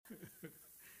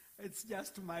It's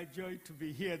just my joy to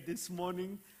be here this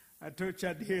morning at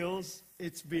Orchard Hills.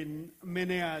 It's been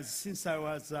many years since I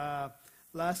was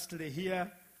lastly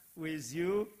here with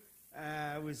you,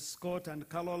 with Scott and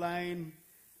Caroline,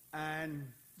 and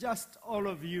just all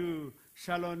of you,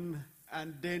 Sharon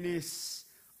and Dennis,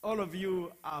 all of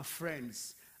you are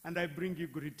friends. And I bring you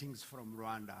greetings from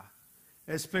Rwanda,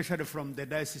 especially from the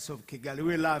Diocese of Kigali.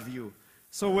 We love you.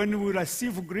 So when we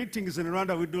receive greetings in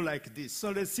Rwanda, we do like this.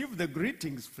 So receive the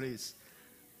greetings, please.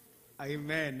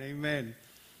 Amen, amen.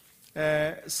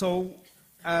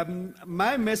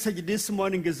 My message this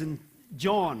morning is in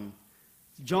John,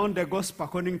 the Gospel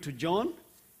according to John,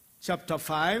 chapter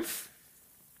 5.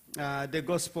 The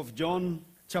Gospel of John,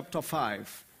 chapter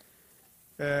 5.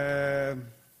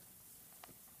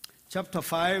 Chapter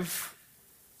 5,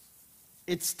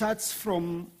 it starts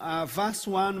from verse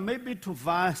 1, maybe to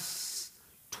verse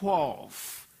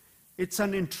 12. It's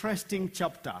an interesting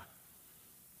chapter.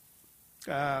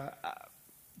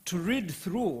 To read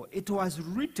through, it was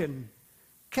written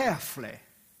carefully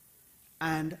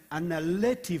and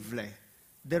analytically.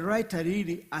 The writer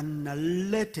really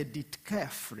analyzed it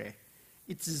carefully.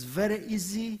 It is very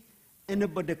easy,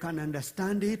 anybody can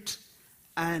understand it,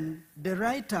 and the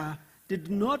writer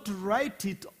did not write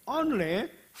it only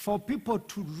for people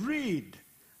to read,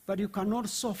 but you can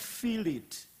also feel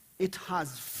it. It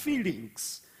has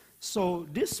feelings. So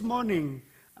this morning,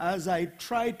 as I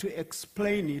try to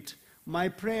explain it, my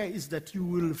prayer is that you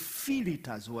will feel it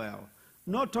as well.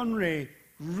 Not only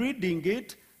reading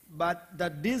it, but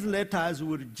that these letters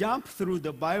will jump through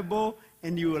the Bible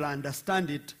and you will understand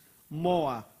it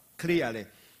more clearly.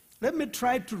 Let me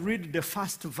try to read the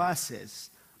first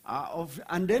verses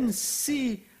and then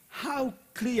see how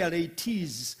clearly it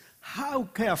is, how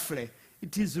carefully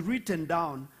it is written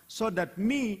down, so that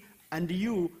me and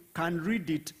you can read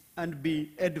it and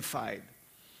be edified.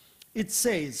 It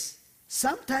says,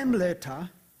 sometime later,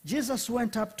 Jesus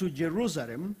went up to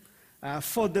Jerusalem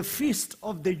for the feast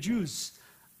of the Jews.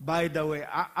 By the way,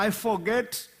 I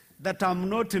forget that I'm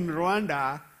not in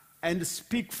Rwanda and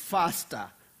speak faster.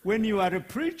 When you are a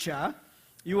preacher,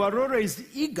 you are always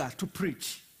eager to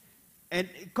preach. And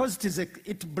because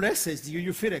it blesses you,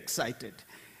 you feel excited.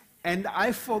 And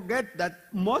I forget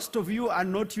that most of you are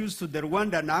not used to the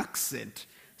Rwandan accent.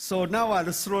 So now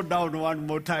I'll slow down one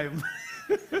more time.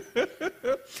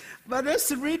 But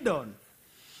let's read on.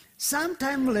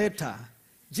 Sometime later,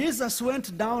 Jesus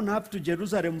went down up to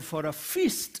Jerusalem for a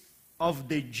feast of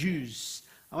the Jews.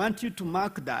 I want you to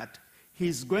mark that.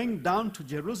 He's going down to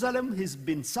Jerusalem. He's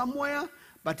been somewhere,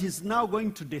 but he's now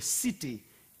going to the city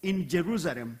in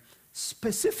Jerusalem,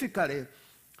 specifically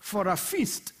for a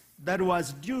feast that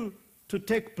was due to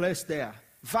take place there.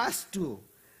 Verse 2,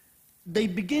 they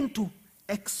begin to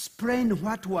explain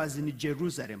what was in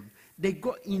Jerusalem. They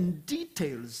go in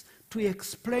details to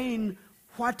explain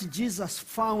what Jesus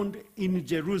found in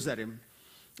Jerusalem.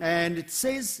 And it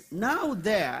says, now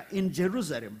there in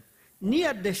Jerusalem,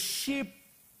 near the sheep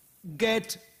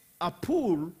gate, a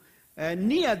pool,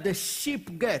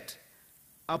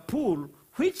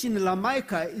 which in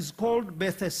Lamaica is called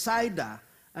Bethsaida,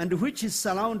 and which is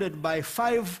surrounded by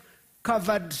 5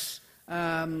 covered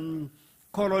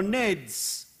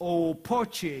colonnades or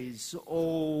porches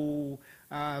or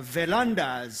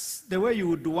verandas, the way you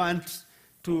would want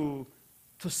to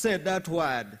say that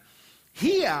word.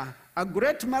 Here, a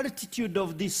great multitude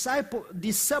of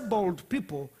disabled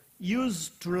people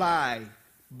used to lie,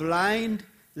 blind,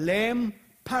 lame,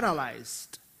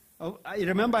 paralyzed. I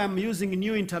remember I'm using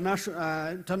New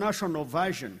International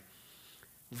Version.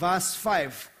 Verse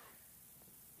 5.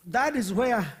 That is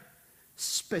where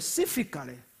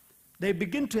specifically they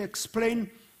begin to explain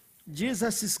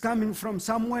Jesus is coming from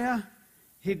somewhere.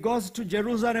 He goes to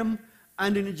Jerusalem,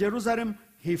 and in Jerusalem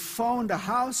he found a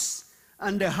house,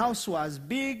 and the house was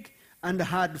big and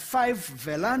had 5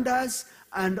 verandas,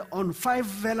 and on 5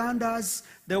 verandas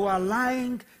there were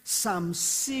lying some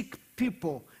sick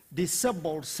people,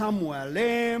 disabled, some were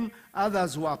lame,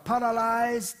 others were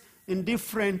paralyzed in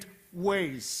different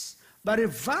ways. But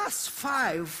verse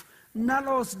 5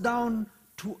 narrows down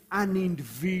to an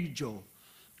individual.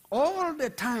 All the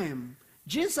time,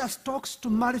 Jesus talks to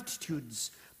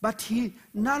multitudes, but he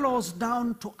narrows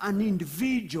down to an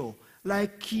individual,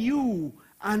 like you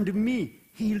and me.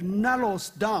 He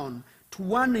narrows down to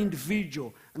one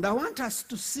individual. And I want us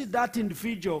to see that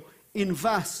individual in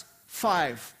verse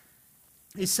 5.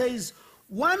 He says,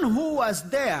 one who was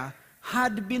there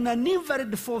had been an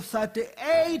invalid for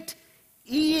 38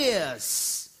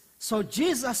 years. So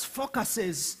Jesus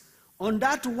focuses on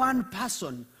that one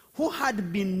person who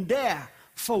had been there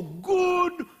for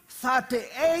good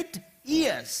 38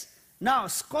 years. Now,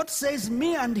 Scott says,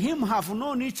 me and him have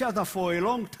known each other for a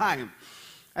long time.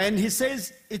 And he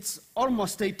says it's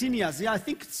almost 18 years. Yeah, I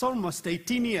think it's almost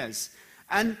 18 years.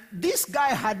 And this guy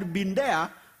had been there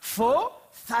for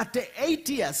 38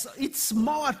 years. It's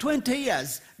more 20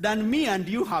 years than me and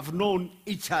you have known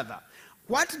each other.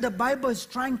 What the Bible is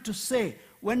trying to say,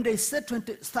 when they say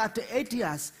 38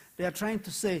 years, they are trying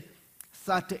to say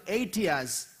 38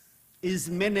 years is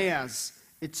many years.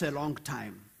 It's a long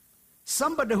time.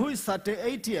 Somebody who is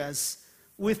 38 years,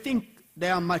 we think they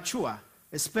are mature,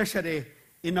 especially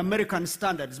in American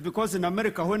standards, because in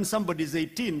America, when somebody is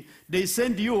 18, they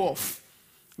send you off.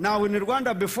 Now, in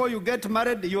Rwanda, before you get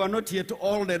married, you are not yet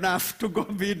old enough to go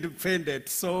be independent,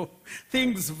 so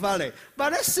things vary.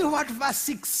 But let's see what verse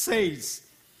 6 says.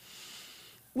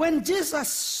 When Jesus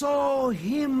saw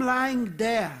him lying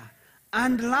there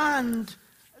and learned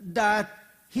that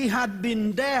he had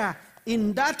been there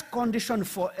in that condition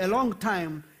for a long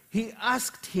time, he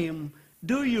asked him,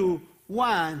 "Do you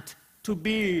want to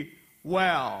be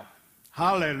well?"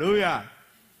 Hallelujah.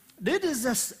 This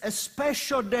is a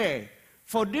special day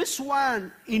for this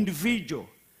one individual.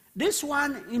 This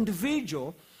one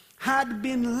individual had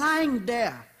been lying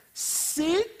there,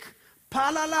 sick,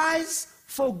 paralyzed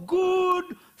for good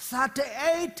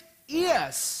 38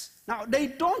 years. Now, they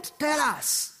don't tell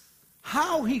us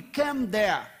how he came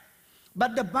there,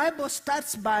 but the Bible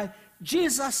starts by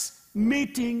Jesus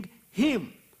meeting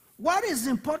him. What is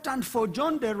important for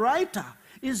John the writer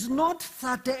is not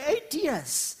 38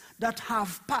 years that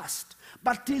have passed,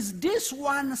 but is this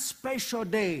one special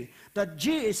day that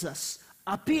Jesus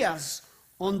appears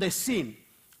on the scene.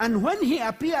 And when he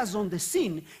appears on the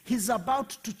scene, he's about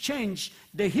to change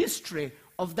the history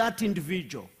of that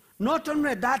individual. Not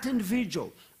only that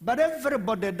individual, but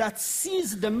everybody that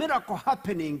sees the miracle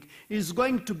happening is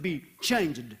going to be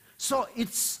changed. So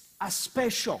it's a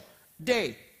special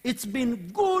day. It's been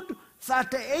good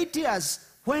 38 years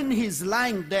when he's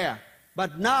lying there,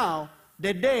 but now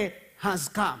the day has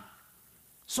come.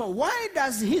 So why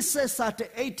does he say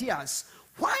 38 years?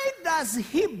 Why does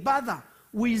he bother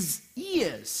with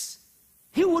years?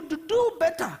 He would do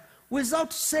better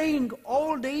without saying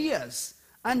all the years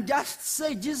and just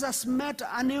say Jesus met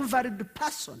an invalid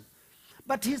person.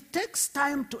 But he takes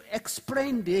time to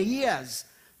explain the years,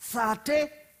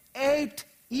 38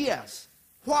 years.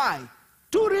 Why?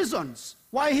 Two reasons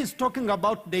why he's talking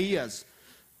about the years.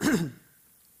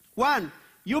 One,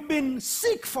 you've been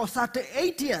sick for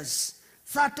 38 years.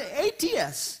 38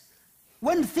 years.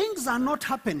 When things are not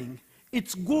happening,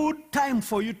 it's good time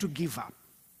for you to give up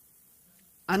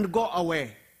and go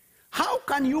away. How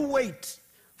can you wait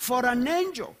for an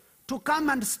angel to come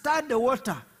and stir the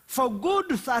water for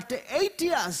good 38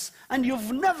 years and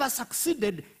you've never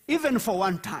succeeded even for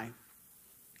one time?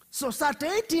 So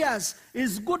 38 years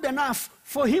is good enough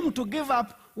for him to give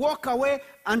up, walk away,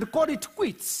 and call it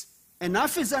quits.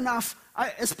 Enough is enough,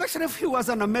 especially if he was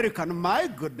an American. My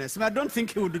goodness, I don't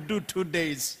think he would do 2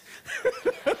 days.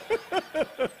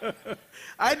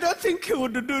 I don't think he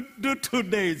would do 2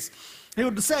 days. He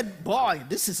would say, boy,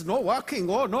 this is not working.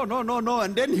 Oh, no.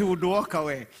 And then he would walk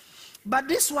away. But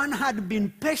this one had been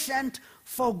patient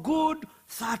for good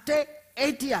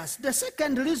 38 years. The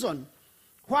second reason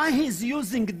why he's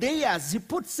using the years, he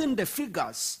puts in the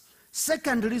figures.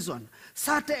 Second reason,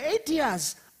 38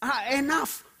 years are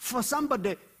enough for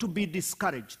somebody to be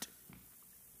discouraged.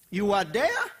 You are there,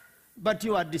 but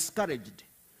you are discouraged.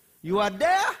 You are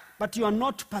there, but you are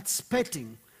not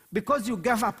participating because you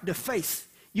gave up the faith.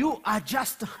 You are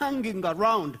just hanging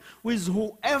around with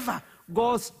whoever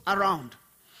goes around.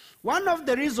 One of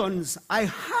the reasons I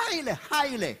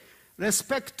highly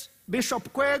respect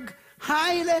Bishop Quaig,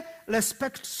 highly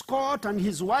respect Scott and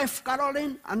his wife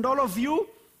Caroline and all of you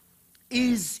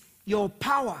is your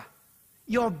power,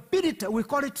 your ability. We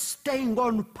call it staying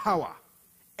on power.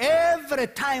 Every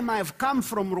time I've come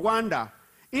from Rwanda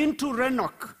into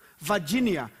Roanoke,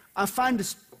 Virginia, I find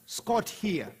Scott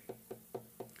here.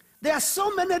 There are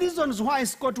so many reasons why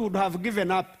Scott would have given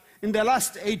up in the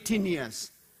last 18 years.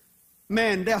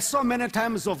 Man, there are so many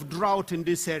times of drought in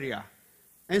this area.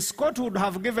 And Scott would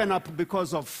have given up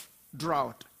because of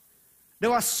drought. There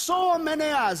were so many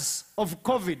years of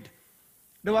COVID.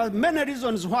 There were many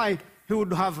reasons why he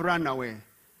would have run away.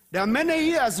 There are many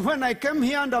years when I came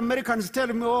here and Americans tell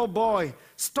me, oh boy,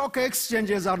 stock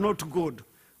exchanges are not good.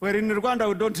 Where in Rwanda,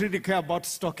 we don't really care about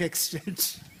stock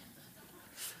exchange.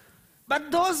 But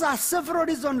those are several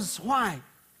reasons why.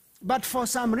 But for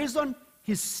some reason,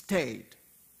 he stayed.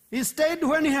 He stayed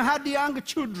when he had young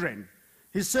children.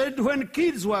 He stayed when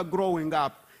kids were growing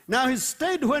up. Now he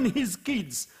stayed when his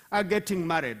kids are getting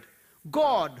married.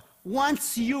 God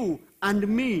wants you and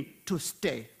me to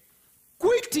stay.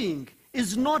 Quitting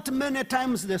is not many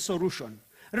times the solution.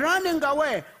 Running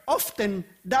away often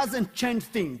doesn't change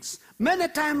things. Many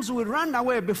times we run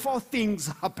away before things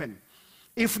happen.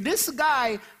 If this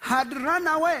guy had run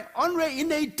away only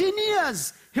in 18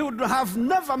 years, he would have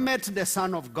never met the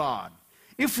Son of God.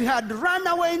 If he had run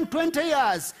away in 20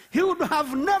 years, he would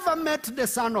have never met the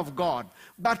Son of God.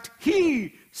 But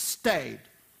he stayed.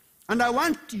 And I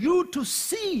want you to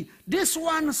see this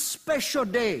one special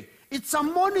day. It's a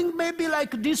morning maybe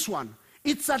like this one.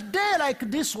 It's a day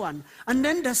like this one. And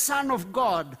then the Son of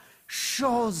God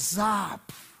shows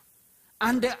up.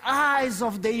 And the eyes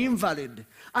of the invalid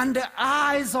and the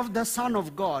eyes of the Son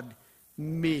of God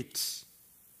meet.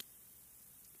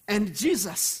 And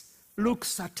Jesus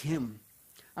looks at him.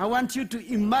 I want you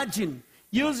to imagine,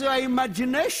 use your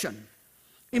imagination.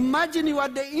 Imagine you are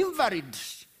the invalid,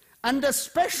 and a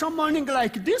special morning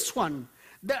like this one,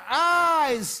 the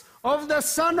eyes of the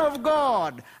Son of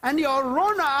God and your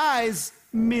own eyes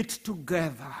meet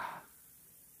together.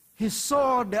 He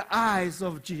saw the eyes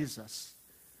of Jesus.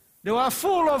 They were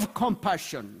full of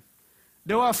compassion.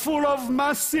 They were full of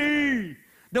mercy.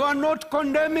 They were not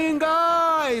condemning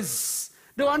eyes.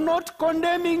 They were not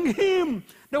condemning him.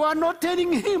 They were not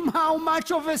telling him how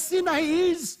much of a sinner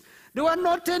he is. They were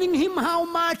not telling him how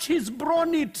much he's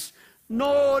blown it.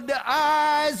 No, the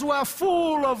eyes were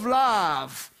full of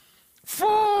love,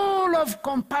 full of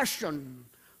compassion,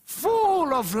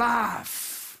 full of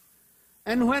love.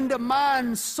 And when the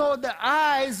man saw the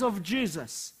eyes of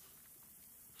Jesus,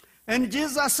 and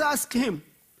Jesus asked him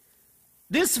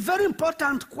this very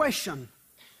important question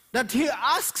that he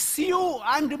asks you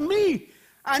and me,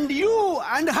 and you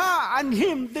and her and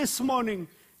him this morning.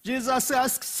 Jesus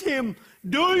asks him,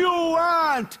 do you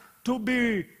want to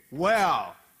be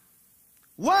well?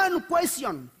 One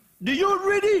question, do you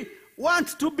really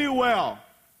want to be well?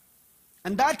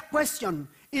 And that question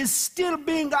is still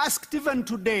being asked even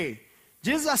today.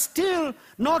 Jesus still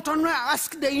not only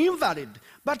asks the invalid,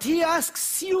 but he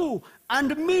asks you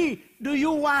and me, do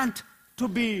you want to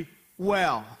be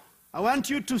well? I want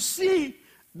you to see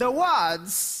the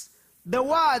words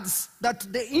that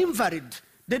the invalid,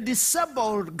 the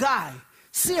disabled guy,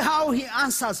 see how he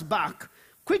answers back.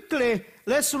 Quickly,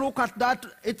 let's look at that.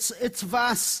 It's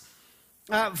verse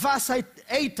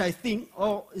 8, I think.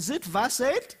 Or is it verse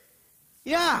 8?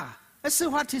 Yeah. Let's see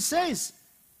what he says.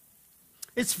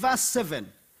 It's verse 7.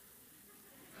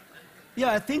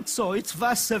 Yeah, I think so. It's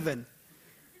verse 7.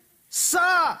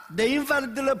 Sir, the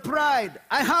invalid replied,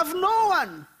 I have no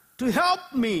one to help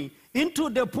me into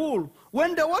the pool.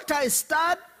 When the water is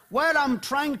stirred, while I'm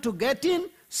trying to get in,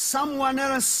 someone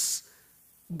else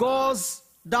goes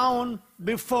down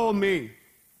before me.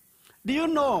 Do you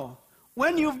know,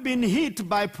 when you've been hit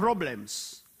by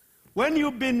problems, when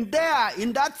you've been there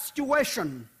in that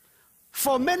situation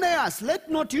for many years, let's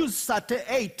not use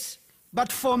 38,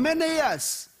 but for many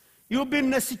years, you've been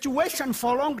in a situation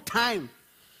for a long time.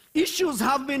 Issues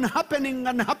have been happening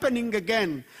and happening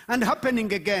again and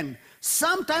happening again.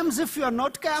 Sometimes if you are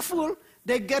not careful,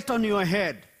 they get on your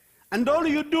head. And all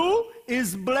you do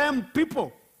is blame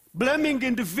people, blaming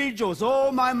individuals.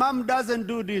 Oh, my mom doesn't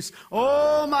do this.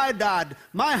 Oh, my dad,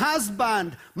 my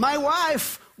husband, my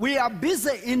wife. We are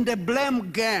busy in the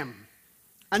blame game.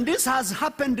 And this has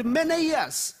happened many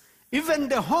years. Even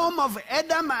the home of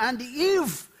Adam and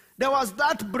Eve, there was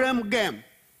that blame game.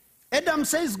 Adam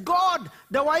says, God,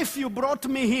 the wife you brought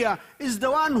me here is the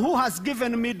one who has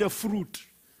given me the fruit.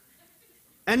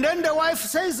 And then the wife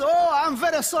says, oh, I'm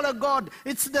very sorry, God.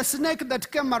 It's the snake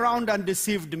that came around and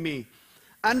deceived me.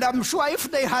 And I'm sure if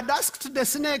they had asked the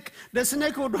snake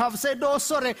would have said, oh,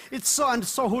 sorry, it's so and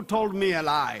so who told me a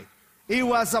lie. It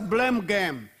was a blame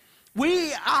game.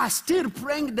 We are still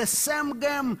playing the same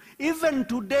game even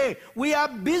today. We are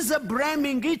busy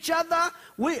blaming each other.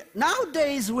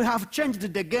 Nowadays, we have changed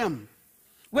the game.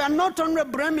 We are not only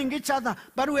blaming each other,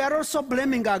 but we are also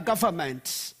blaming our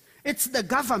government. It's the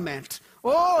government.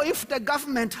 Oh, if the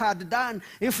government had done,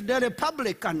 if the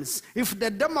Republicans, if the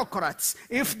Democrats,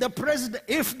 if the president,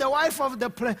 if the wife of the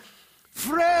president.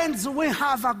 Friends, we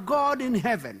have a God in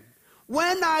heaven.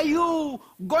 When are you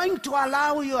going to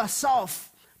allow yourself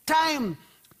time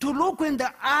to look in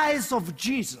the eyes of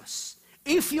Jesus?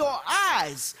 If your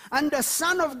eyes and the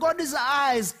Son of God's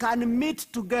eyes can meet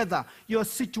together, your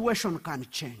situation can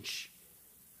change.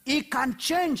 It can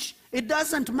change. It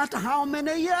doesn't matter how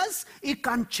many years, it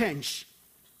can change.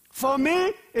 For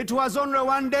me, it was only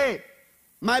one day.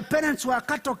 My parents were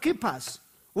cattle keepers.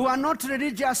 We were not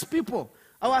religious people.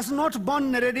 I was not born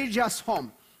in a religious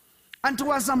home. And it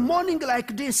was a morning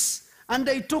like this, and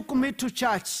they took me to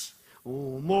church.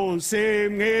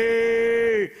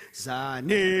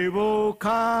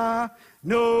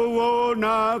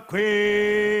 nowona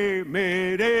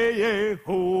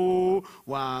kwemereyeho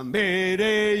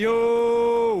wambereyo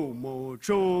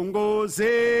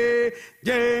mucunguzi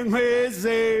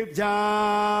ngenkweze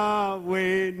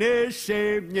byawe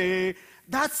neshemye.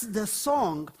 That's the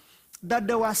song that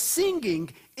they were singing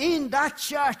in that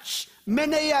church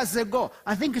many years ago.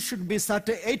 I think it should be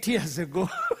 38 years ago.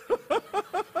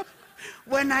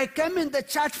 When I came in the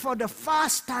church for the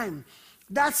first time,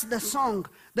 that's the song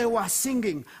they were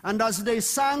singing. And as they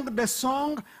sang the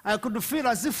song, I could feel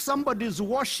as if somebody is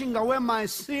washing away my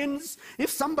sins. If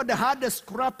somebody had a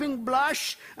scrubbing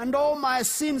brush and all my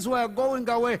sins were going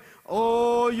away.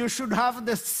 Oh, you should have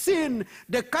the sin.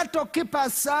 The cattle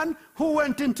keeper's son who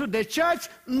went into the church,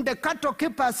 and the cattle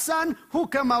keeper's son who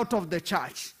came out of the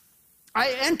church.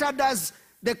 I entered as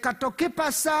the cattle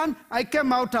keeper's son. I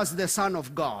came out as the Son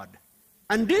of God.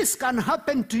 And this can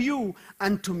happen to you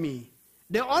and to me.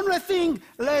 The only thing,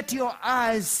 let your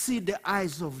eyes see the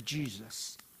eyes of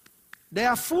Jesus. They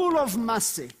are full of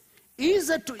mercy,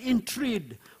 easy to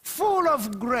entreat, full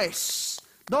of grace.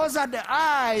 Those are the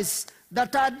eyes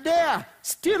that are there,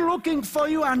 still looking for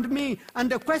you and me. And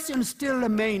the question still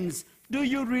remains, do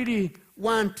you really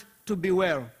want to be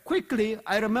well? Quickly,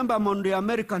 I remember I'm on the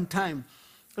American time.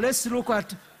 Let's look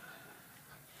at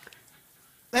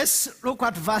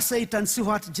verse 8 and see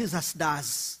what Jesus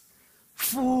does.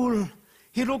 Full.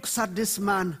 He looks at this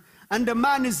man, and the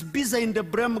man is busy in the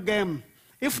blame game.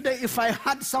 If I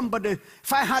had somebody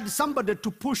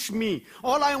to push me,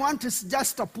 all I want is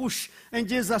just a push. And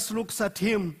Jesus looks at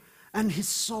him, and he's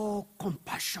so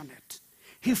compassionate.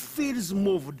 He feels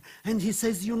moved, and he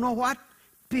says, you know what?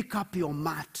 Pick up your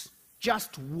mat.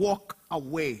 Just walk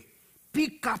away.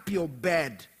 Pick up your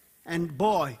bed. And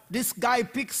boy, this guy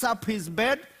picks up his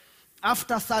bed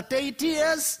after 38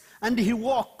 years, and he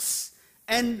walks.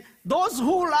 And those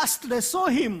who last they saw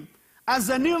him as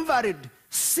an invalid,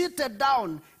 seated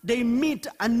down, they meet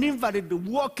an invalid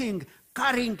walking,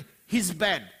 carrying his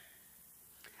bed.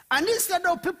 And instead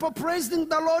of people praising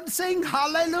the Lord, saying,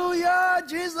 hallelujah,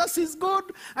 Jesus is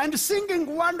good, and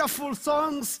singing wonderful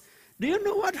songs, do you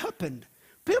know what happened?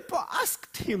 People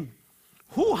asked him,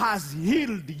 who has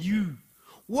healed you?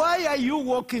 Why are you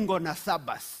walking on a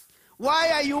Sabbath?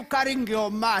 Why are you carrying your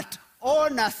mat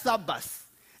on a Sabbath?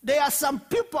 There are some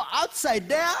people outside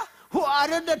there who are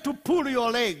ready to pull your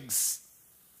legs.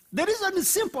 The reason is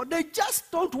simple. They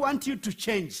just don't want you to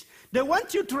change. They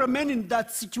want you to remain in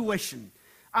that situation.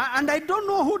 And I don't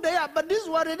know who they are, but these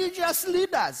were religious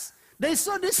leaders. They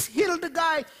saw this healed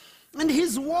guy, and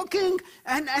he's walking,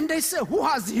 and they say, who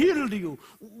has healed you?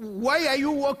 Why are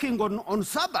you walking on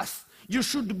Sabbath? You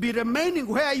should be remaining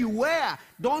where you were.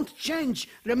 Don't change.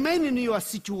 Remain in your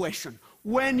situation.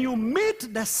 When you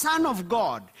meet the Son of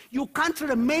God, you can't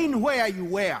remain where you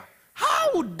were.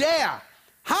 How dare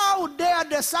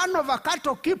the son of a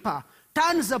cattle keeper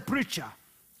turns a preacher,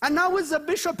 and now is a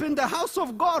bishop in the house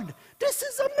of God? This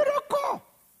is a miracle.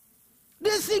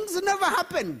 These things never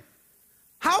happen.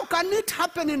 How can it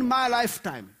happen in my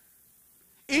lifetime?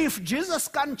 If Jesus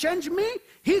can change me,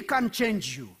 he can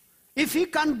change you. If he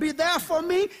can be there for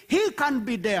me, he can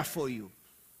be there for you.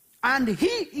 And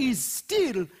he is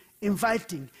still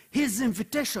inviting. His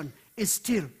invitation is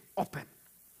still open.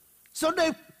 So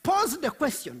they pose the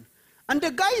question, and the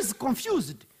guy is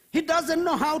confused. He doesn't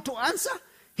know how to answer.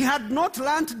 He had not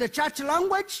learned the church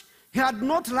language. He had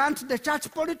not learned the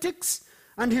church politics.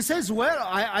 And he says, well,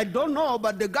 I don't know,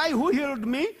 but the guy who healed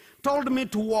me told me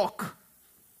to walk.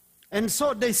 And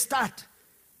so they start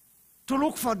to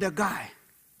look for the guy.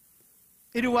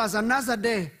 It was another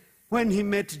day when he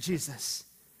met Jesus.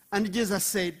 And Jesus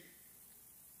said,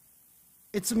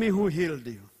 it's me who healed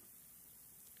you.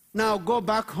 Now go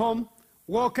back home,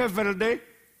 walk every day.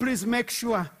 Please make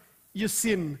sure you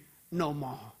sin no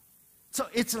more. So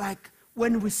it's like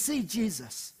when we see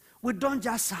Jesus, we don't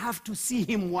just have to see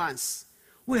him once.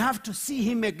 We have to see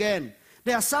him again.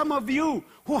 There are some of you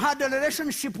who had a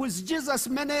relationship with Jesus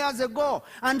many years ago,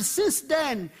 and since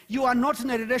then, you are not in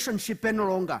a relationship any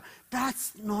longer.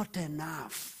 That's not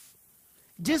enough.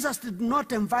 Jesus did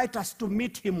not invite us to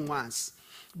meet him once,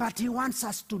 but he wants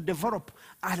us to develop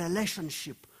a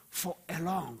relationship for a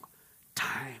long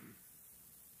time.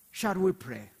 Shall we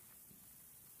pray?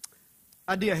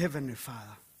 Our dear Heavenly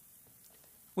Father,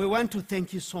 we want to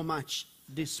thank you so much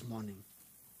this morning.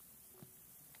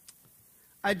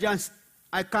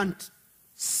 I can't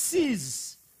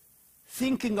cease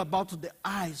thinking about the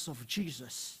eyes of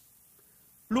Jesus.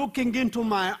 Looking into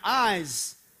my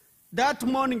eyes that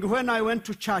morning when I went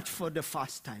to church for the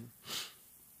first time.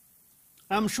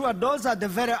 I'm sure those are the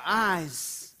very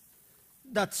eyes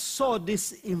that saw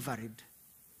this invalid.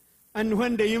 And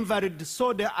when the invalid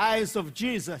saw the eyes of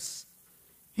Jesus,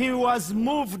 he was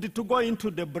moved to go into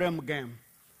the blame game.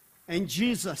 And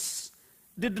Jesus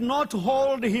did not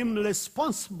hold him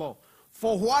responsible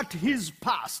for what his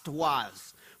past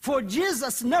was. For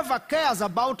Jesus never cares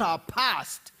about our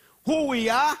past, who we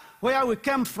are, where we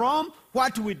came from,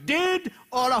 what we did,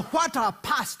 or what our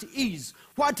past is.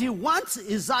 What he wants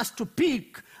is us to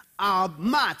pick our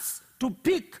mats, to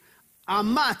pick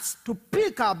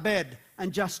our bed,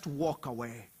 and just walk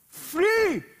away.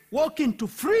 Free, walk into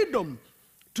freedom,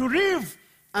 to live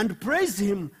and praise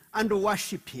him and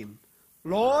worship him.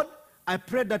 Lord, I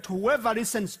pray that whoever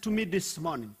listens to me this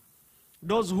morning,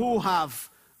 those who have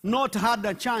not had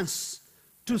a chance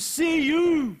to see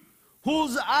you,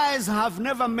 whose eyes have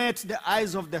never met the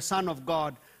eyes of the Son of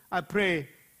God, I pray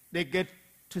they get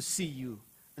to see you.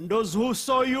 And those who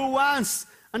saw you once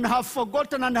and have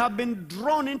forgotten and have been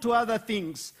drawn into other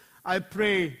things, I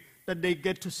pray that they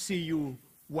get to see you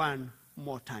one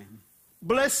more time.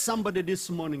 Bless somebody this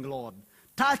morning, Lord.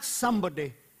 Touch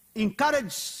somebody,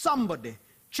 encourage somebody,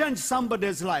 change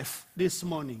somebody's life this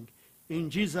morning. In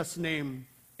Jesus' name,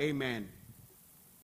 amen.